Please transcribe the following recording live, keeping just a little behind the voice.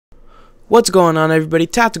What's going on, everybody?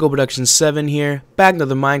 Tactical Production 7 here, back with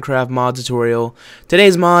another Minecraft mod tutorial.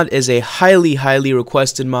 Today's mod is a highly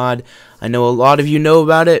requested mod. I know a lot of you know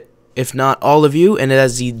about it, if not all of you, and it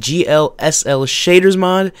is the Glsl Shaders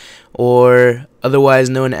Mod, or otherwise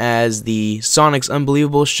known as the Sonic's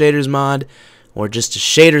Unbelievable Shaders Mod, or just a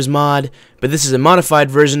Shaders Mod. But this is a modified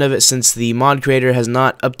version of it since the mod creator has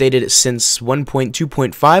not updated it since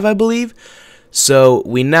 1.2.5, I believe. So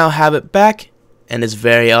we now have it back, and it's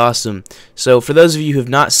very awesome. So for those of you who have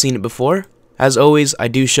not seen it before, as always, I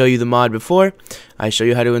do show you the mod before. I show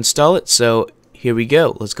you how to install it. So here we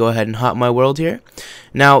go. Let's go ahead and hop my world here.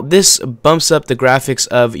 Now this bumps up the graphics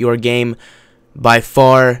of your game by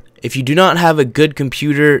far. If you do not have a good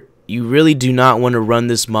computer, you really do not want to run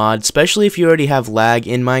this mod, especially if you already have lag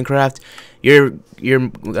in Minecraft. Your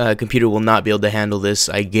computer will not be able to handle this,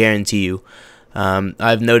 I guarantee you.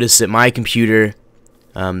 I've noticed that my computer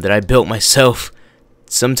that I built myself,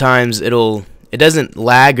 sometimes it doesn't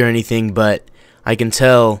lag or anything, but I can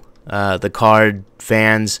tell the card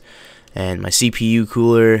fans and my CPU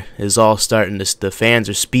cooler is all starting to, the fans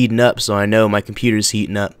are speeding up, so I know my computer's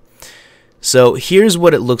heating up. So here's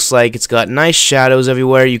what it looks like. It's got nice shadows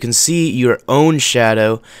everywhere. You can see your own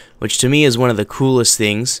shadow, which to me is one of the coolest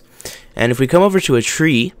things. And if we come over to a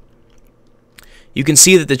tree, you can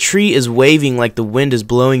see that the tree is waving like the wind is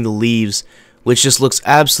blowing the leaves, which just looks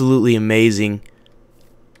absolutely amazing.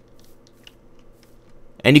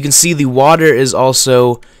 And you can see the water is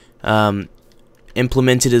also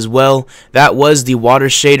implemented as well. That was the water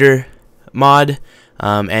shader mod,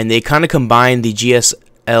 and they kind of combined the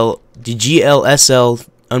GLSL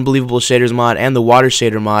Unbelievable Shaders mod and the water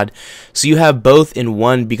shader mod, so you have both in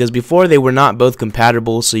one, because before they were not both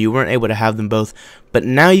compatible, so you weren't able to have them both, but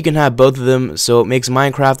now you can have both of them, so it makes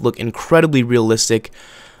Minecraft look incredibly realistic.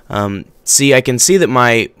 See, I can see that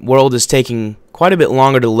my world is taking quite a bit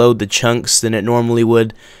longer to load the chunks than it normally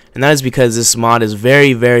would, and that is because this mod is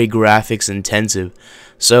very graphics intensive.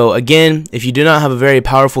 So again, if you do not have a very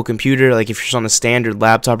powerful computer, like if you're on a standard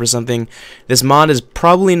laptop or something, this mod is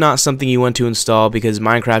probably not something you want to install, because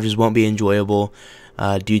Minecraft just won't be enjoyable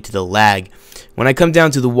due to the lag. When I come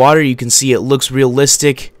down to the water, you can see it looks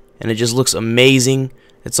realistic and it just looks amazing.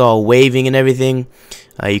 It's all waving and everything.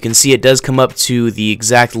 You can see it does come up to the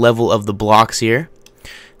exact level of the blocks here.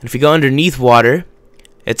 And if you go underneath water,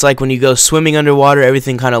 it's like when you go swimming underwater,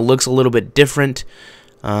 everything kind of looks a little bit different.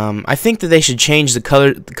 I think that they should change the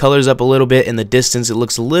colors up a little bit. In the distance, it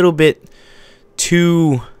looks a little bit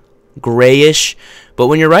too grayish, but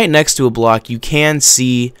when you're right next to a block, you can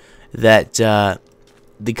see that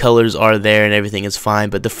the colors are there and everything is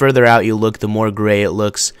fine. But the further out you look, the more gray it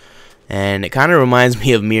looks, and it kind of reminds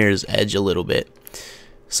me of Mirror's Edge a little bit.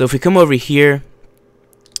 So if we come over here,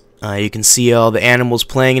 you can see all the animals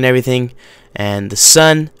playing and everything, and the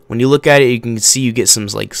sun. When you look at it, you can see you get some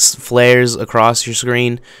like flares across your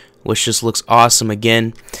screen, which just looks awesome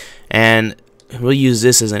again. And we'll use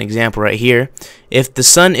this as an example right here. If the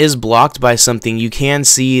sun is blocked by something, you can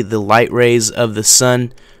see the light rays of the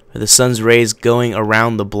sun, or the sun's rays, going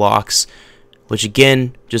around the blocks, which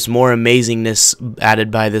again, just more amazingness added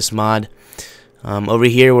by this mod. Over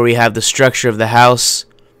here where we have the structure of the house,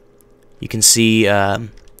 you can see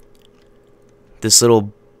this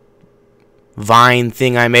little vine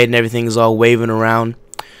thing I made, and everything is all waving around.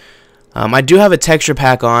 I do have a texture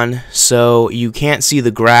pack on, so you can't see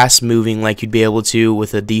the grass moving like you'd be able to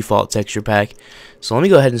with a default texture pack. So let me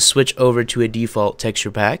go ahead and switch over to a default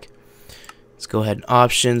texture pack. Let's go ahead and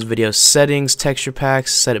options, video settings, texture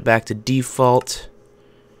packs, set it back to default.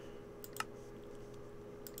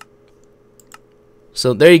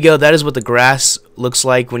 So there you go. That is what the grass looks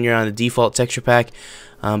like when you're on the default texture pack.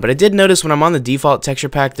 But I did notice when I'm on the default texture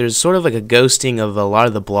pack, there's sort of like a ghosting of a lot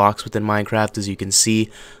of the blocks within Minecraft, as you can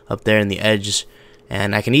see up there in the edge,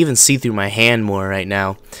 and I can even see through my hand more right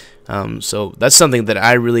now. So that's something that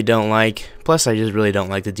I really don't like. Plus, I just really don't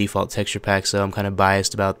like the default texture pack, so I'm kind of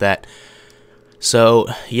biased about that. So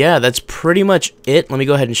yeah, that's pretty much it. Let me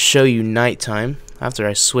go ahead and show you nighttime after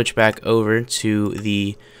I switch back over to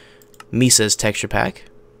the Misa's texture pack.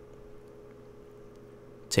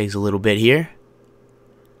 Takes a little bit here.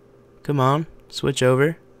 Come on, switch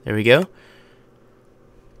over. There we go.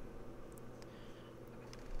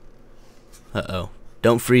 Uh-oh.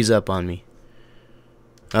 Don't freeze up on me.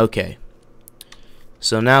 Okay.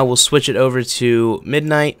 So now we'll switch it over to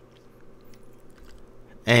midnight.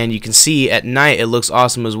 And you can see at night it looks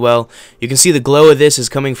awesome as well. You can see the glow of this is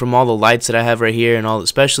coming from all the lights that I have right here, and all,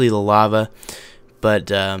 especially the lava. But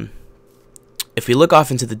if we look off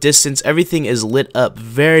into the distance, everything is lit up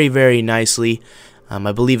very nicely.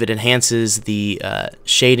 I believe it enhances the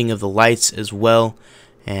shading of the lights as well,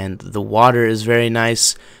 and the water is very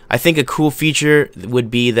nice. I think a cool feature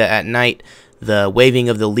would be that at night the waving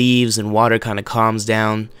of the leaves and water kind of calms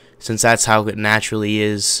down, since that's how it naturally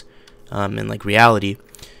is in like reality,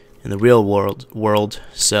 in the real world.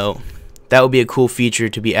 So that would be a cool feature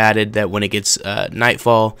to be added, that when it gets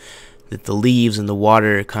nightfall, that the leaves and the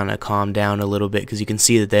water kind of calm down a little bit, because you can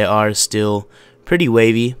see that they are still pretty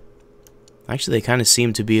wavy. Actually, they kind of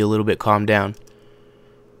seem to be a little bit calmed down.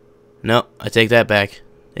 No, I take that back.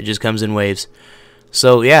 It just comes in waves.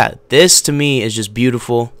 So yeah, this to me is just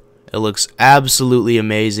beautiful. It looks absolutely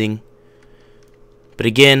amazing. But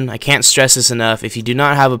again, I can't stress this enough. If you do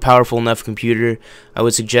not have a powerful enough computer, I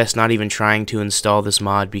would suggest not even trying to install this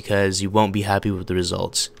mod, because you won't be happy with the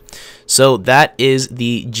results. So that is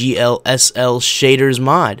the Glsl Shaders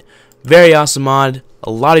mod. Very awesome mod. A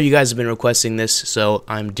lot of you guys have been requesting this, so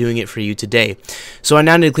I'm doing it for you today. So I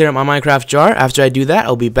now need to clear up my Minecraft jar. After I do that,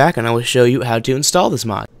 I'll be back and I will show you how to install this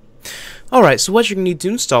mod. Alright, so what you're going to need to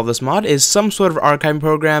install this mod is some sort of archiving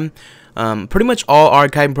program. Pretty much all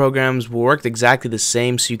archiving programs will work exactly the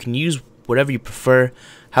same, so you can use whatever you prefer.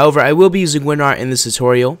 However, I will be using WinRAR in this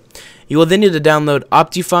tutorial. You will then need to download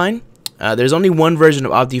Optifine. There's only one version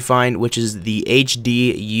of Optifine, which is the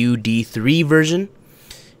HDUD3 version.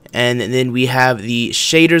 And then we have the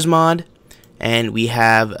Shaders mod, and we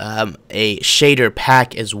have a shader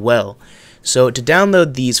pack as well. So to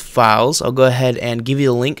download these files, I'll go ahead and give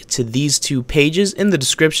you a link to these two pages in the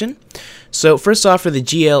description. So first off, for the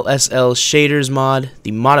Glsl Shaders mod,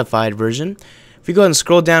 the modified version, if we go ahead and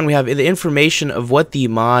scroll down, we have the information of what the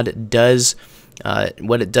mod does,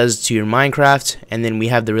 what it does to your Minecraft, and then we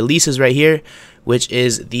have the releases right here, which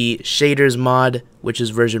is the Shaders mod, which is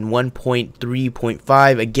version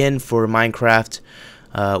 1.3.5, again for Minecraft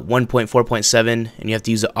 1.4.7, and you have to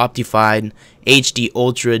use the Optifine HD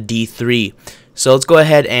Ultra D3. So let's go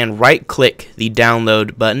ahead and right click the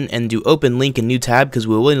download button and do open link in new tab, because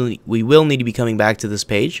we will need to be coming back to this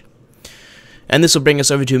page. And this will bring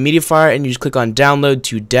us over to a MediaFire, and you just click on download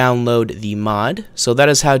to download the mod. So that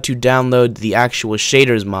is how to download the actual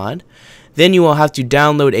Shaders mod. Then you will have to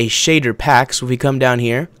download a shader pack. So if we come down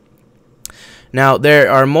here, now there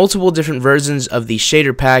are multiple different versions of the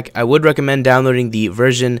shader pack. I would recommend downloading the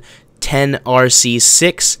version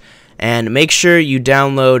 10RC6, and make sure you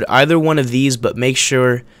download either one of these, but make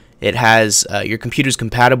sure it has your computer's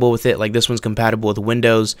compatible with it. Like this one's compatible with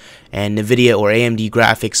Windows and NVIDIA or AMD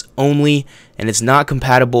graphics only, and it's not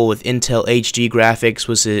compatible with Intel HD graphics,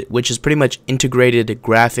 which is pretty much integrated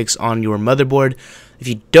graphics on your motherboard. If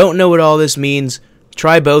you don't know what all this means,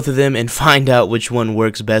 try both of them and find out which one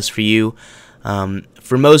works best for you.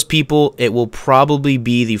 For most people, it will probably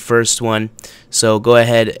be the first one. So go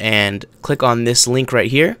ahead and click on this link right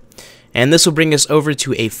here, and this will bring us over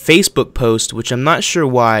to a Facebook post, which I'm not sure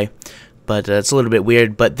why, but it's a little bit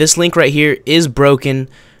weird. But this link right here is broken,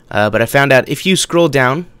 but I found out if you scroll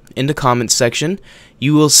down in the comments section,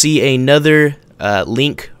 you will see another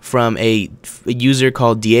link from a user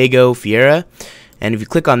called Diego Fiera, and if you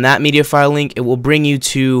click on that MediaFire link, it will bring you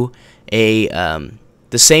to a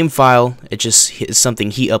the same file. It just is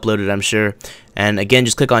something he uploaded, I'm sure. And again,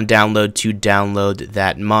 just click on download to download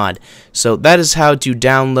that mod. So that is how to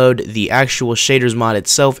download the actual Shaders mod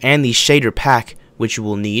itself and the shader pack, which you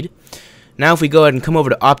will need. Now if we go ahead and come over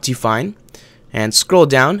to Optifine and scroll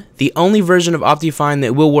down, the only version of Optifine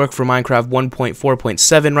that will work for Minecraft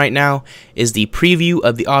 1.4.7 right now is the preview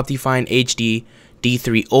of the Optifine HD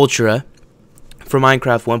D3 Ultra for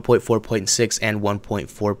Minecraft 1.4.6 and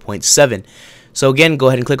 1.4.7. So again, go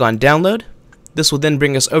ahead and click on download. This will then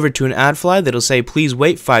bring us over to an ad fly that will say please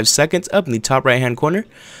wait 5 seconds up in the top right hand corner.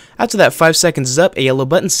 After that 5 seconds is up, a yellow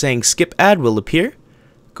button saying skip ad will appear.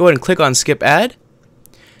 Go ahead and click on skip ad,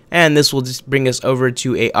 and this will just bring us over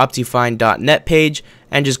to a optifine.net page,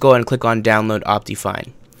 and just go ahead and click on download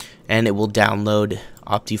Optifine, and it will download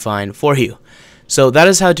Optifine for you. So that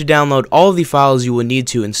is how to download all of the files you will need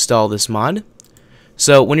to install this mod.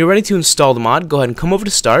 So when you're ready to install the mod, go ahead and come over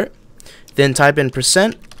to start, then type in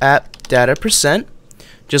 %appdata%,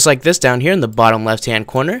 just like this down here in the bottom left hand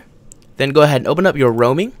corner. Then go ahead and open up your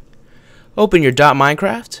roaming, open your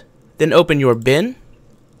 .minecraft, then open your bin,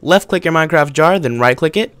 left click your Minecraft jar, then right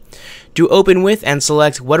click it, do open with and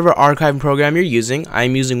select whatever archiving program you're using.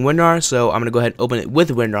 I'm using WinRAR, so I'm going to go ahead and open it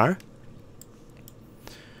with WinRAR.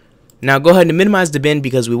 Now go ahead and minimize the bin,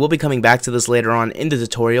 because we will be coming back to this later on in the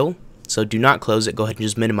tutorial, so do not close it. Go ahead and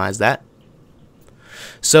just minimize that.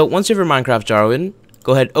 So once you have your Minecraft jar open,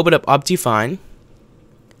 go ahead and open up Optifine,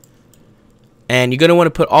 and you're going to want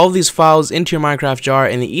to put all of these files into your Minecraft jar,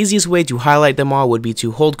 and the easiest way to highlight them all would be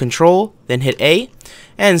to hold Control, then hit A,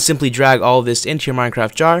 and simply drag all of this into your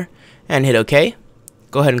Minecraft jar, and hit OK.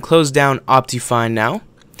 Go ahead and close down Optifine now.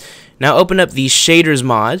 Now open up the Shaders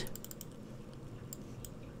Mod.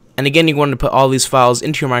 And again, you want to put all these files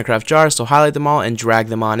into your Minecraft jar, so highlight them all and drag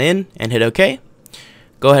them on in and hit OK.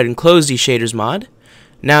 Go ahead and close the Shaders Mod.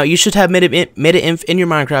 Now you should have meta-inf in your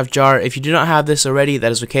Minecraft jar. If you do not have this already,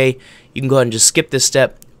 that is okay. You can go ahead and just skip this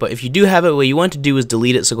step. But if you do have it, what you want to do is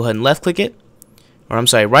delete it. So go ahead and left click it, or I'm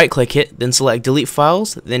sorry, right click it, then select delete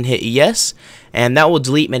files, then hit yes, and that will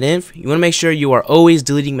delete meta-inf. You want to make sure you are always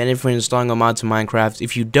deleting meta-inf when installing a mod to Minecraft.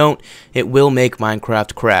 If you don't, it will make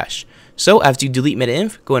Minecraft crash. So after you delete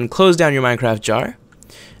meta-inf, go ahead and close down your Minecraft jar,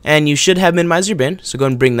 and you should have minimized your bin. So go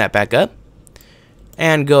ahead and bring that back up,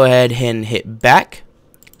 and go ahead and hit back.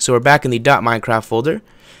 So we're back in the .minecraft folder.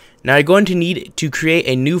 Now you're going to need to create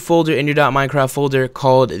a new folder in your .minecraft folder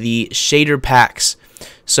called the shader packs.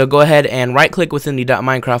 So go ahead and right click within the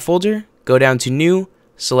 .minecraft folder, go down to new,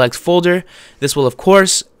 select folder. This will of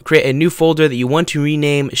course create a new folder that you want to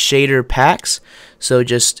rename shader packs. So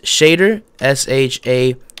just shader,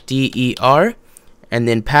 S-H-A-D-E-R, and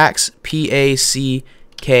then packs, P-A-C-K-S.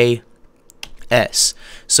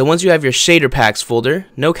 So once you have your shader packs folder,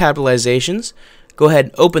 no capitalizations, go ahead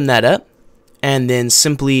and open that up, and then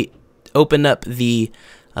simply open up the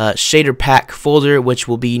shader pack folder, which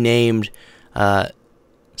will be named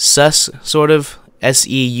sus, sort of,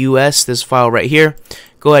 S-E-U-S, this file right here.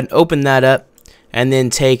 Go ahead and open that up, and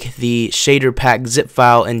then take the shader pack zip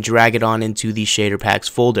file and drag it on into the shader packs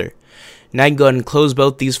folder. Now you can go ahead and close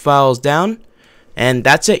both these files down, and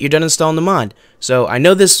that's it. You're done installing the mod. So I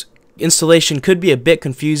know this installation could be a bit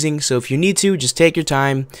confusing, so if you need to, just take your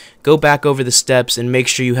time, go back over the steps, and make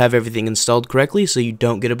sure you have everything installed correctly so you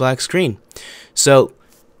don't get a black screen. So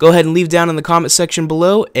go ahead and leave down in the comment section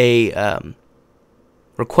below a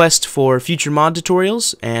request for future mod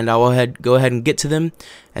tutorials, and I'll go ahead and get to them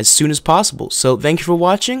as soon as possible. So thank you for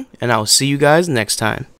watching, and I'll see you guys next time.